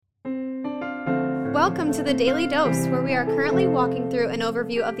Welcome to the Daily Dose, where we are currently walking through an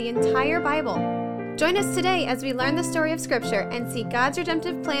overview of the entire Bible. Join us today as we learn the story of Scripture and see God's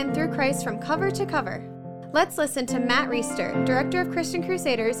redemptive plan through Christ from cover to cover. Let's listen to Matt Reisetter, Director of Christian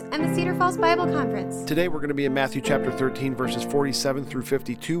Crusaders and the Cedar Falls Bible Conference. Today we're going to be in Matthew chapter 13, verses 47 through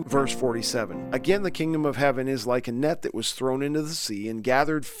 52, verse 47. Again, the kingdom of heaven is like a net that was thrown into the sea and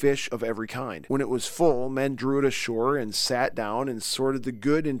gathered fish of every kind. When it was full, men drew it ashore and sat down and sorted the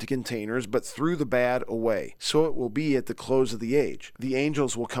good into containers, but threw the bad away. So it will be at the close of the age. The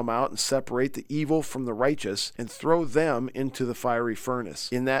angels will come out and separate the evil from the righteous and throw them into the fiery furnace.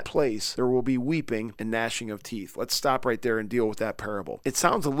 In that place there will be weeping and gnashing of teeth. Let's stop right there and deal with that parable. It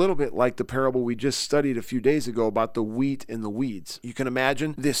sounds a little bit like the parable we just studied a few days ago about the wheat and the weeds. You can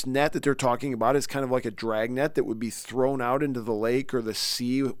imagine this net that they're talking about is kind of like a drag net that would be thrown out into the lake or the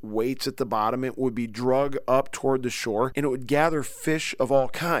sea, weights at the bottom. It would be drug up toward the shore and it would gather fish of all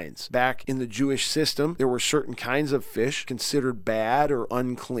kinds. Back in the Jewish system, there were certain kinds of fish considered bad or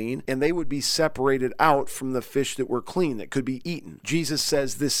unclean, and they would be separated out from the fish that were clean, that could be eaten. Jesus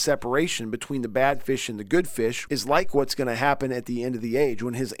says this separation between the bad fish and the good fish is like what's going to happen at the end of the age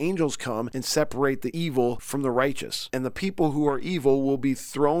when his angels come and separate the evil from the righteous. And the people who are evil will be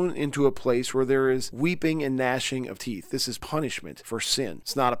thrown into a place where there is weeping and gnashing of teeth. This is punishment for sin.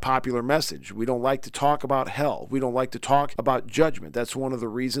 It's not a popular message. We don't like to talk about hell. We don't like to talk about judgment. That's one of the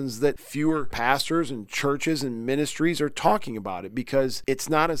reasons that fewer pastors and churches and ministries are talking about it, because it's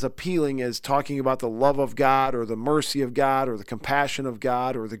not as appealing as talking about the love of God or the mercy of God or the compassion of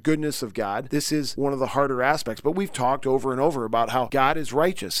God or the goodness of God. This is one of the harder aspects, but we've talked over and over about how God is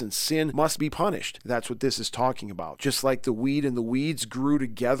righteous and sin must be punished. That's what this is talking about. Just like the wheat and the weeds grew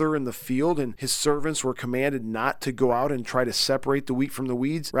together in the field and his servants were commanded not to go out and try to separate the wheat from the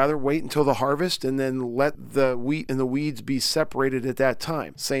weeds, rather wait until the harvest and then let the wheat and the weeds be separated at that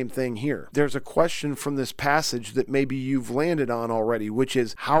time. Same thing here. There's a question from this passage that maybe you've landed on already, which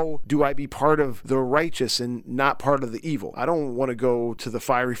is, how do I be part of the righteous and not part of the evil? I don't want to go to the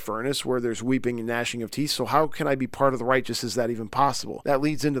fiery furnace where there's weeping and gnashing of teeth, so how can I be part of the righteous? Is that even possible? That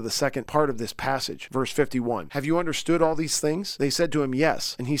leads into the second part of this passage, verse 51. Have you understood all these things? They said to him,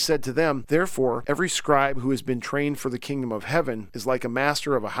 yes. And he said to them, therefore, every scribe who has been trained for the kingdom of heaven is like a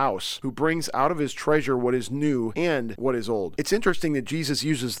master of a house who brings out of his treasure what is new and what is old. It's interesting that Jesus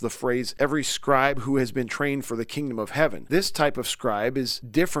uses the phrase, every scribe who has been trained for the kingdom of heaven. This type of scribe is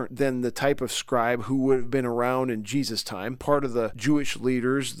different than the type of scribe who would have been around in Jesus' time, part of the Jewish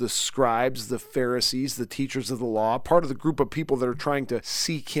leaders, the scribes, the Pharisees, the teachers of the law, part of the group of people that are trying to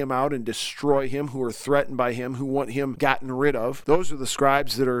seek him out and destroy him, who are threatened by him, who want him gotten rid of. Those are the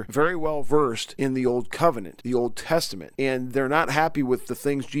scribes that are very well versed in the Old Covenant, the Old Testament, and they're not happy with the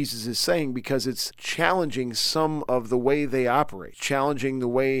things Jesus is saying because it's challenging some of the way they operate, challenging the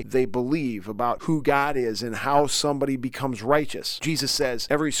way they believe about who God is and how somebody becomes righteous. Jesus says,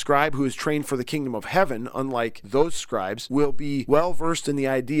 every scribe who is trained for the kingdom of heaven, unlike those scribes, will be well versed in the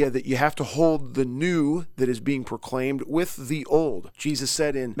idea that you have to hold the new that is being proclaimed with the old. Jesus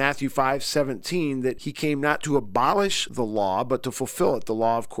said in Matthew 5:17 that he came not to abolish the law, but to fulfill it. The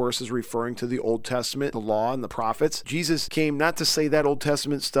law, of course, is referring to the Old Testament, the law and the prophets. Jesus came not to say that Old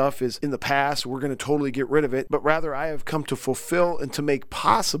Testament stuff is in the past, we're going to totally get rid of it, but rather I have come to fulfill and to make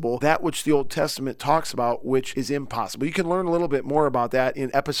possible that which the Old Testament talks about, which is impossible. You can learn a little bit more about that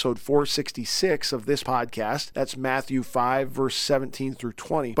in episode 466 of this podcast. That's Matthew 5, verse 17 through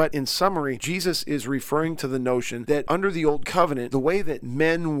 20. But in summary, Jesus is referring to the notion that under the Old Covenant, the way that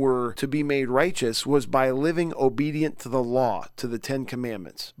men were to be made righteous was by living obedient to the law, to the 10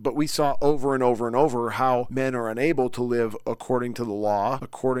 Commandments. But we saw over and over and over how men are unable to live according to the law,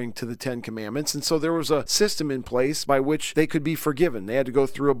 according to the 10 Commandments. And so there was a system in place by which they could be forgiven. They had to go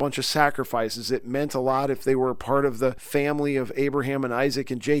through a bunch of sacrifices. It meant a lot if they were part of the family of Abraham and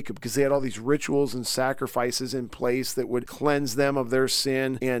Isaac and Jacob, because they had all these rituals and sacrifices in place that would cleanse them of their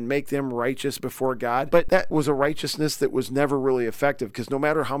sin and make them righteous before God. But that was a righteousness that was never really effective, because no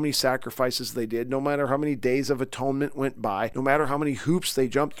matter how many sacrifices they did, no matter how many days of atonement went by, no matter how many hoops they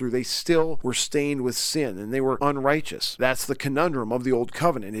jumped through, they still were stained with sin and they were unrighteous. That's the conundrum of the Old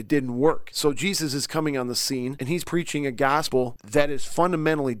Covenant. It didn't work. So Jesus is coming on the scene and he's preaching a gospel that is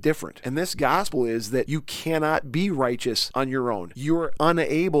fundamentally different. And this gospel is that you cannot be righteous on your own. You're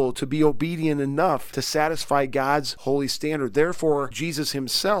unable to be obedient enough to satisfy God's holy standard. Therefore, Jesus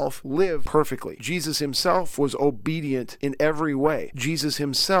himself lived perfectly. perfectly. Jesus himself was obedient in every way. Jesus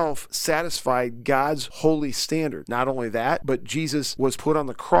himself satisfied God's holy standard. Not only that, but Jesus was put on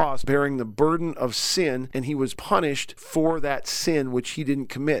the cross bearing the burden of sin, and he was punished for that sin which he didn't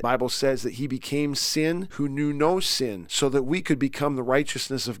commit. The Bible says that he became sin who knew no sin, so that we could become the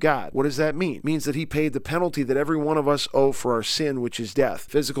righteousness of God. What does that mean? It means that he paid the penalty that every one of us owe for our sin, which is death,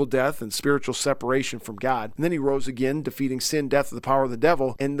 physical death and spiritual separation from God. And then he rose again, defeating sin, death, and the power of the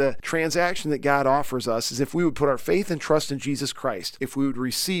devil. And the transaction that God offers us is if we would put our faith and trust in Jesus Christ, if we would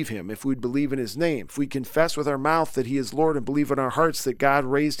receive him, if we would believe in his name, if we confess with our mouth that he is Lord and believe in our hearts that God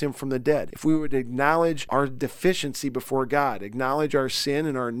raised him from the dead, if we would acknowledge our deficiency before God, acknowledge our sin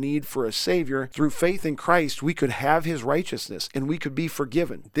and our need for a Savior, through faith in Christ, we could have his righteousness and we could be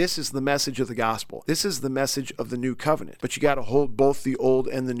forgiven. This is the message of the gospel. This is the message of the new covenant. But you got to hold both the old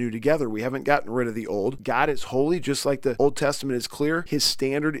and the new together. We haven't gotten rid of the old. God is holy, just like the Old Testament is clear. His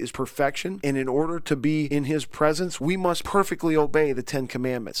standard is perfection. And in order to be in his presence, we must perfectly obey the 10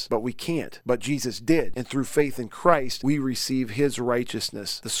 commandments. But we can't. But Jesus did. And through faith in Christ, we receive his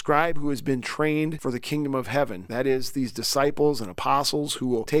righteousness. The scribe who has been trained for the kingdom of heaven, that is, these disciples and apostles who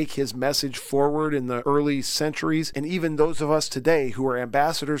will take his message forward in the early centuries, and even those of us today who are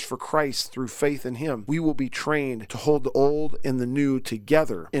ambassadors for Christ through faith in him, we will be trained to hold the old and the new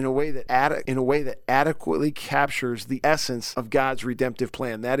together in a way that adequately captures the essence of God's redemptive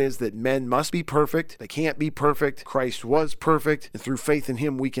plan. That is, that men must be perfect. They can't be perfect. Christ was perfect, and through faith in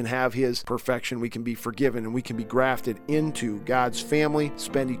him, we can have his perfection. We can be forgiven, and we can be grafted into God's family,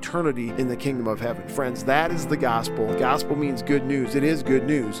 spend eternity in the kingdom of heaven. Friends, that is the gospel. The gospel means good news. It is good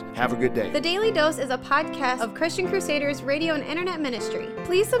news. Have a good day. The Daily Dose is a podcast of Christian Crusaders radio and internet ministry.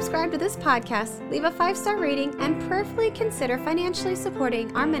 Please subscribe to this podcast, leave a 5-star rating, and prayerfully consider financially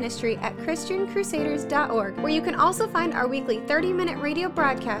supporting our ministry at ChristianCrusaders.org, where you can also find our weekly 30-minute radio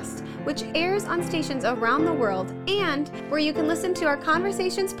broadcast, which airs on stations around the world, and where you can listen to our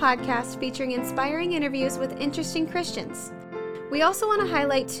Conversations podcast featuring inspiring interviews with interesting Christians. We also want to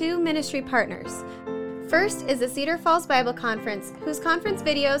highlight 2 ministry partners. First is the Cedar Falls Bible Conference, whose conference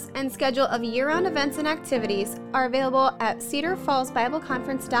videos and schedule of year-round events and activities are available at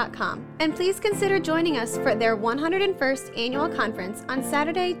cedarfallsbibleconference.com. And please consider joining us for their 101st annual conference on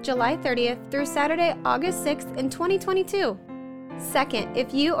Saturday, July 30th through Saturday, August 6th in 2022. Second,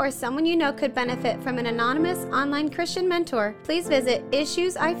 if you or someone you know could benefit from an anonymous online Christian mentor, please visit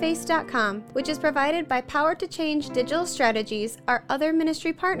issuesiface.com, which is provided by Power to Change Digital Strategies, our other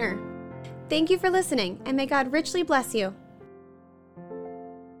ministry partner. Thank you for listening, and may God richly bless you.